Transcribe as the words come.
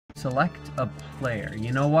Select a player.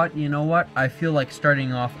 You know what? You know what? I feel like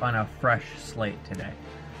starting off on a fresh slate today.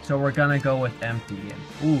 So we're gonna go with empty.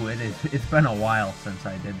 And, ooh, it's been a while since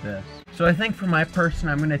I did this. So I think for my person,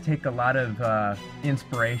 I'm gonna take a lot of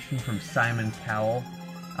inspiration from Simon Cowell.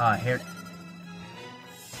 Hair.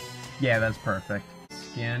 Yeah, that's perfect.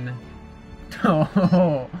 Skin.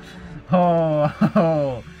 Oh, oh,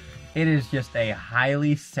 oh. It is just a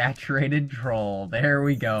highly saturated troll. There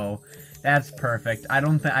we go. That's perfect. I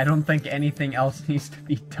don't think anything else needs to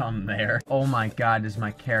be done there. Oh my god, does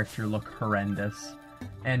my character look horrendous.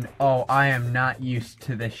 And oh, I am not used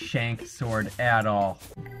to the shank sword at all.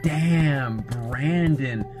 Damn,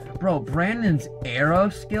 Brandon. Bro, Brandon's arrow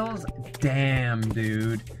skills? Damn,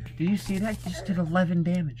 dude. Did you see that? He just did 11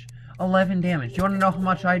 damage. 11 damage. Do you want to know how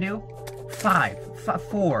much I do?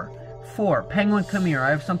 4. Penguin, come here.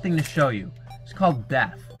 I have something to show you. It's called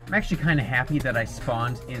death. I'm actually kind of happy that I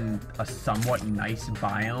spawned in a somewhat nice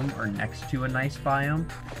biome, or next to a nice biome.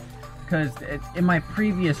 Because in my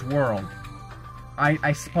previous world,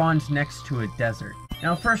 I spawned next to a desert.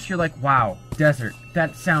 Now, first you're like, wow, desert.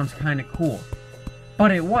 That sounds kind of cool.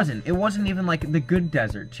 But it wasn't. It wasn't even like the good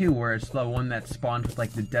desert, too, where it's the one that spawned with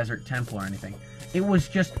like the desert temple or anything. It was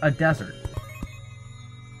just a desert.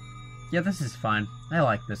 Yeah, this is fun. I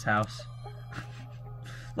like this house.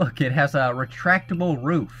 Look, it has a retractable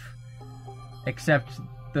roof. Except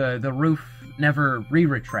the roof never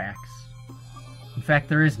re-retracts. In fact,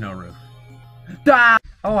 there is no roof. Ah!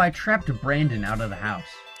 Oh, I trapped Brandon out of the house.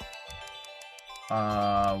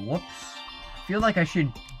 Whoops. I feel like I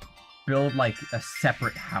should build, like, a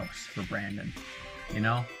separate house for Brandon. You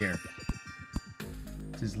know? Here.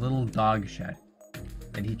 It's his little dog shed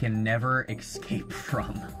that he can never escape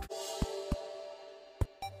from.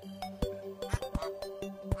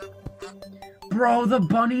 Bro, the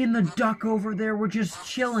bunny and the duck over there were just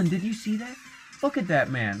chilling. Did you see that? Look at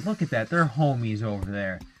that, man. Look at that. They're homies over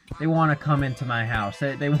there. They want to come into my house.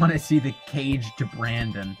 They want to see the caged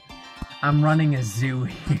Brandon. I'm running a zoo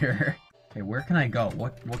here. Okay, where can I go?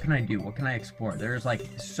 What can I do? What can I explore? There's, like,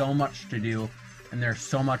 so much to do, and there's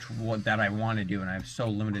so much that I want to do, and I have so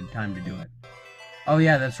limited time to do it. Oh,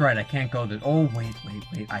 yeah, that's right. I can't go this... Oh, wait.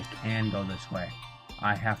 I can go this way.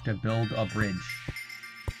 I have to build a bridge.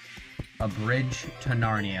 A bridge to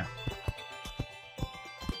Narnia.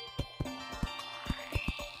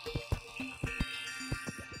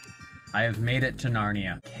 I have made it to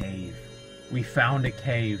Narnia. Cave. We found a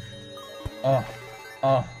cave. Oh,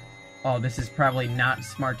 this is probably not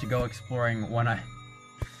smart to go exploring when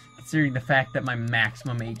considering the fact that my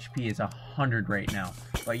maximum HP is 100 right now.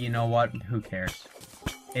 But you know what? Who cares?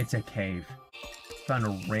 It's a cave. Found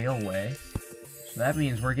a railway. So that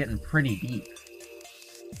means we're getting pretty deep.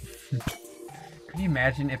 Can you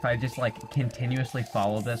imagine if I just, like, continuously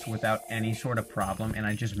follow this without any sort of problem and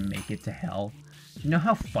I just make it to hell? Do you know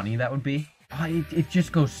how funny that would be? Oh, it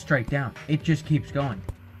just goes straight down. It just keeps going.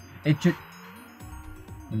 It just...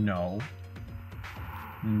 No.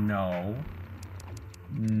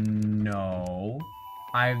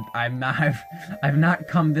 I've not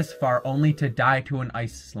come this far only to die to an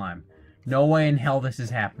ice slime. No way in hell this is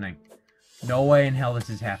happening. No way in hell this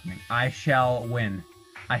is happening. I shall win.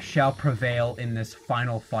 I shall prevail in this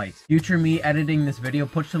final fight. Future me editing this video,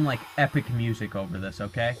 put some, like, epic music over this,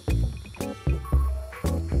 okay?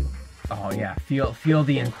 Oh, yeah. Feel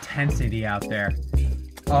the intensity out there.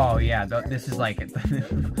 Oh, yeah. This is like...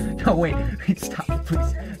 No, wait. Stop,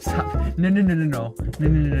 please. Stop. No.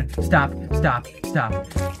 Stop.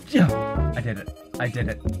 Yeah. I did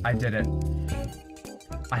it.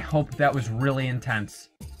 I hope that was really intense.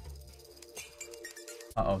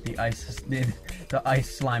 Uh-oh, the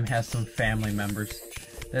ice slime has some family members.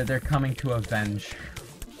 They're coming to avenge.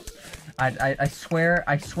 I swear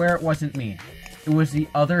it wasn't me. It was the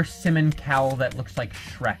other Simon Cowell that looks like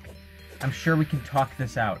Shrek. I'm sure we can talk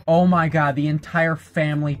this out. Oh my god, the entire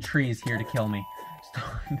family tree is here to kill me.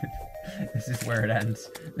 This is where it ends.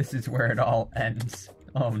 This is where it all ends.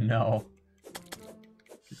 Oh no.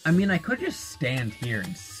 I mean, I could just stand here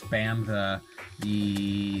and spam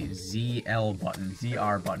the ZL button,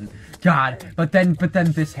 ZR button. God, but then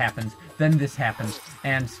this happens. Then this happens,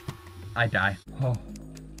 and I die. Oh,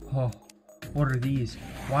 what are these?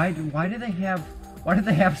 Why do they have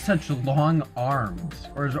such long arms?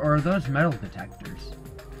 Or are those metal detectors?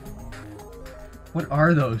 What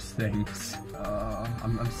are those things?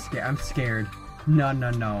 I'm scared. No.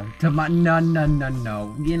 No.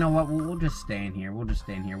 You know what? We'll just stay in here. We'll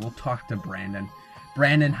talk to Brandon.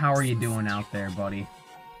 Brandon, how are you doing out there, buddy?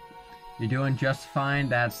 You're doing just fine?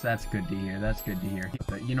 That's good to hear.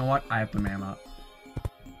 But you know what? I have to man up.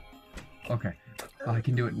 Okay. Oh, I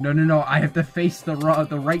can do it. No, no, no. I have to face the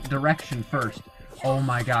right direction first. Oh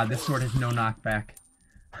my god, this sword has no knockback.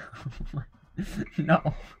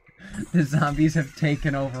 No. The zombies have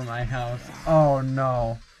taken over my house. Oh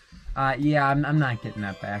no. Yeah, I'm not getting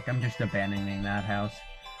that back. I'm just abandoning that house.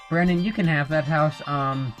 Brandon, you can have that house.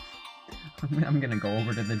 I'm gonna go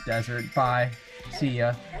over to the desert. Bye. See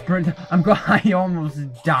ya. Brandon, I almost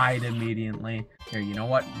died immediately. Here, you know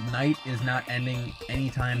what? Night is not ending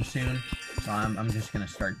anytime soon. So I'm just gonna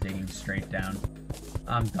start digging straight down.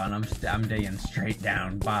 I'm done. I'm digging straight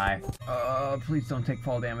down. Bye. Please don't take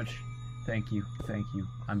fall damage. Thank you. Thank you.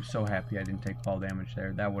 I'm so happy I didn't take fall damage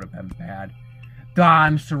there. That would have been bad.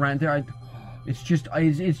 I'm surrendered. It's just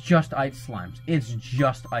ice slimes. It's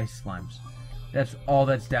just ice slimes. That's all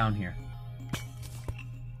that's down here.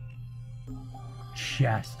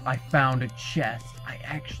 Chest. I found a chest. I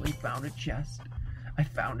actually found a chest. I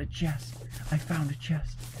found a chest. I found a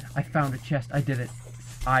chest. I found a chest. I did it.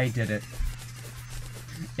 I did it.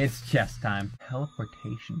 It's chest time.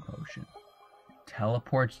 Teleportation potion.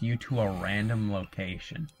 Teleports you to a random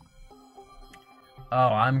location. Oh,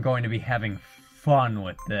 I'm going to be having fun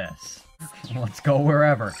with this. Let's go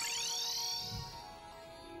wherever.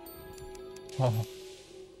 Oh.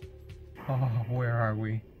 Oh, where are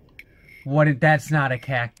we? That's not a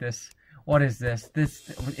cactus. What is this?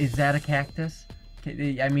 Is that a cactus?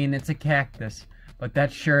 I mean, it's a cactus, but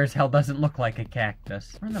that sure as hell doesn't look like a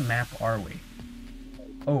cactus. Where on the map are we?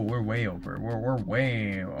 Oh, we're way over. We're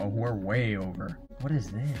way over. What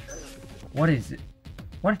is this? What is it?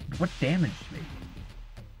 What damaged me?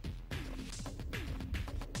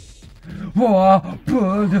 No,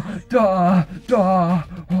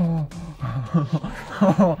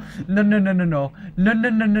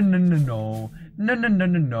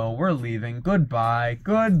 we're leaving. Goodbye.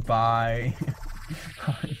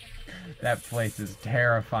 That place is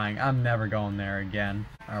terrifying. I'm never going there again.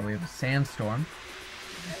 Alright, we have a sandstorm.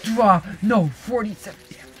 No, 47.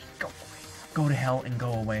 Go away. Go to hell and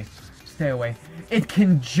go away. Stay away. It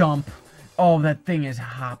can jump. Oh, that thing is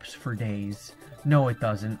hops for days. No, it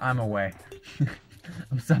doesn't. I'm away.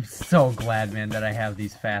 I'm so glad, man, that I have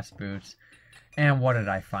these fast boots. And what did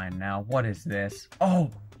I find now? What is this?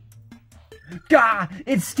 Oh! Gah!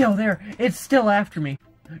 It's still there! It's still after me!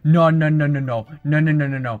 No. You're not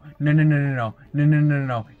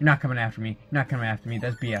coming after me. You're not coming after me.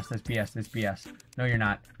 That's BS. No, you're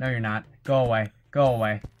not. Go away.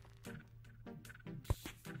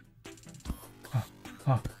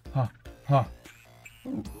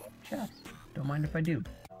 Ooh, chest. Don't mind if I do.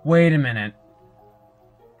 Wait a minute.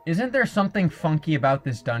 Isn't there something funky about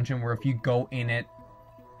this dungeon where if you go in it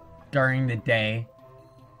during the day,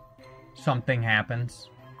 something happens?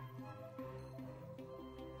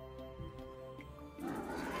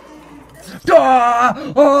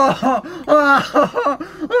 I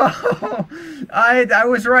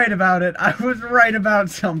was right about it. I was right about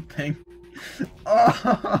something.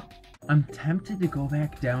 I'm tempted to go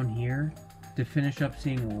back down here to finish up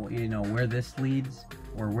seeing, you know, where this leads,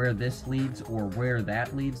 or where this leads, or where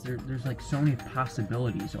that leads. There's like so many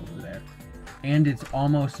possibilities over there. And it's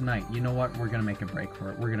almost night. You know what? We're gonna make a break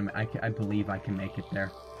for it. I believe I can make it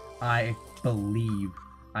there. I believe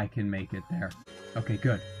I can make it there. Okay,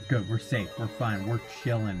 good. We're safe. We're fine. We're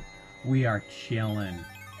chilling. We are chilling.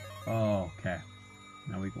 Oh, okay.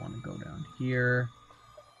 Now we want to go down here.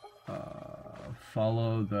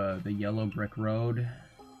 Follow the yellow brick road.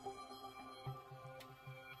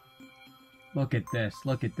 Look at this.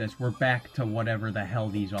 We're back to whatever the hell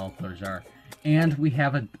these altars are. And we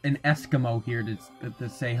have an Eskimo here to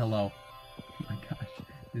say hello. Oh my gosh.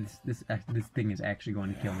 This thing is actually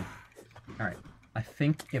going to kill me. Alright. I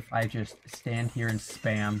think if I just stand here and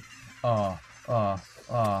spam... Oh,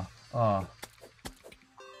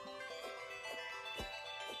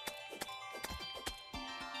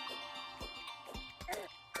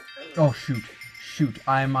 shoot.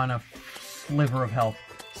 I'm on a sliver of health.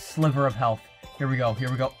 Here we go.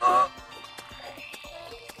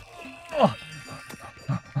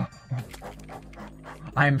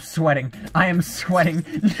 I am sweating.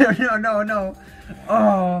 No.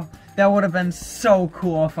 Oh, that would have been so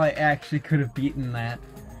cool if I actually could have beaten that.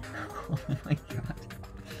 Oh my god.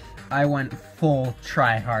 I went full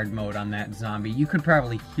try-hard mode on that zombie. You could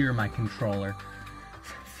probably hear my controller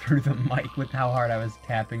through the mic with how hard I was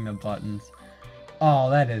tapping the buttons. Oh,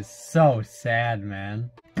 that is so sad,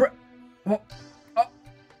 man.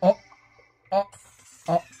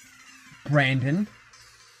 Brandon,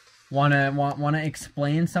 wanna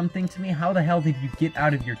explain something to me? How the hell did you get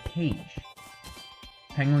out of your cage?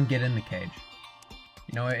 Penguin, get in the cage.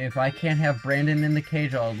 You know, if I can't have Brandon in the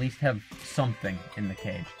cage, I'll at least have something in the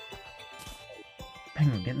cage.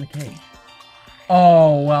 Penguin, get in the cage.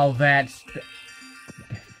 Oh, well, that's...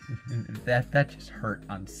 that just hurt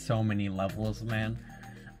on so many levels, man.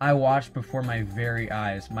 I watched before my very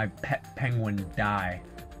eyes my pet penguin die.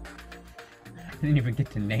 I didn't even get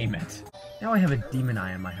to name it. Now I have a demon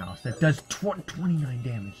eye in my house that does 29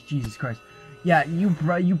 damage. Jesus Christ. Yeah, you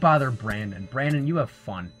bother Brandon. Brandon, you have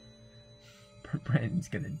fun. Brandon's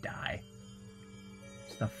gonna die.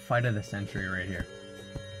 It's the fight of the century right here.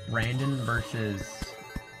 Brandon versus...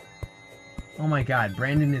 Oh my god,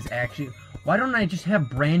 Brandon is actually... Why don't I just have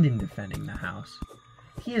Brandon defending the house?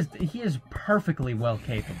 He is perfectly well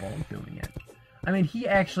capable of doing it. I mean, he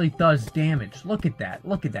actually does damage. Look at that.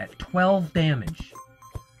 Look at that. 12 damage.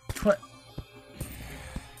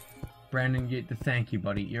 Brandon, thank you,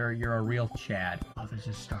 buddy. You're a real Chad. Oh, there's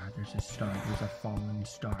a star. There's a star. There's a fallen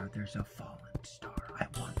star. There's a fallen star. I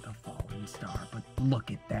want the fallen star, but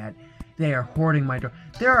look at that. They are hoarding my door.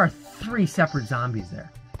 There are 3 separate zombies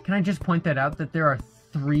there. Can I just point that out, that there are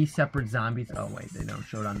 3 separate zombies? Oh, wait, they don't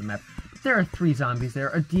show it on the map. But there are 3 zombies there.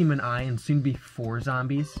 A demon eye and soon be 4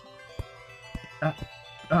 zombies.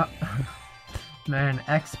 Man,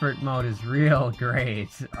 expert mode is real great.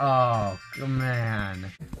 Oh,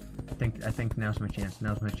 man. I think now's my chance.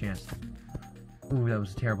 Now's my chance. Ooh, that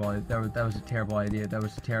was a terrible. That was a terrible idea. That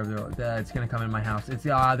was a terrible. It's gonna come in my house. It's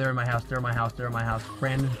they're in my house. They're in my house. They're in my house.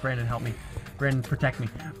 Brandon, help me. Brandon, protect me.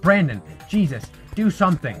 Brandon, Jesus, do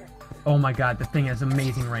something. Oh my God, the thing has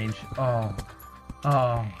amazing range. Oh.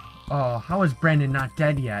 How is Brandon not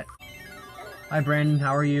dead yet? Hi, Brandon.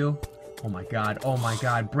 How are you? Oh my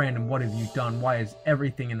God, Brandon, what have you done? Why is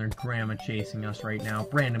everything and their grandma chasing us right now?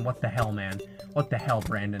 Brandon, what the hell, man? What the hell,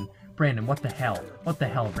 Brandon? Brandon, what the hell? What the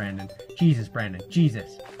hell, Brandon? Jesus, Brandon,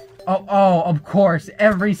 Jesus. Oh, of course,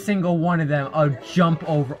 every single one of them, jump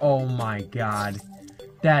over. Oh my God.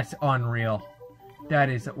 That's unreal. That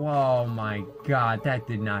is, oh my God, that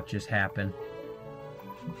did not just happen.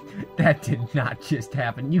 That did not just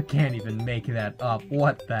happen. You can't even make that up.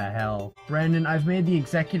 What the hell? Brandon, I've made the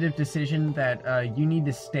executive decision that you need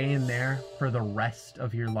to stay in there for the rest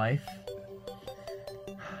of your life.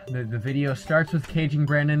 The video starts with caging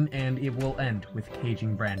Brandon, and it will end with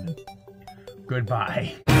caging Brandon.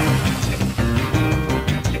 Goodbye.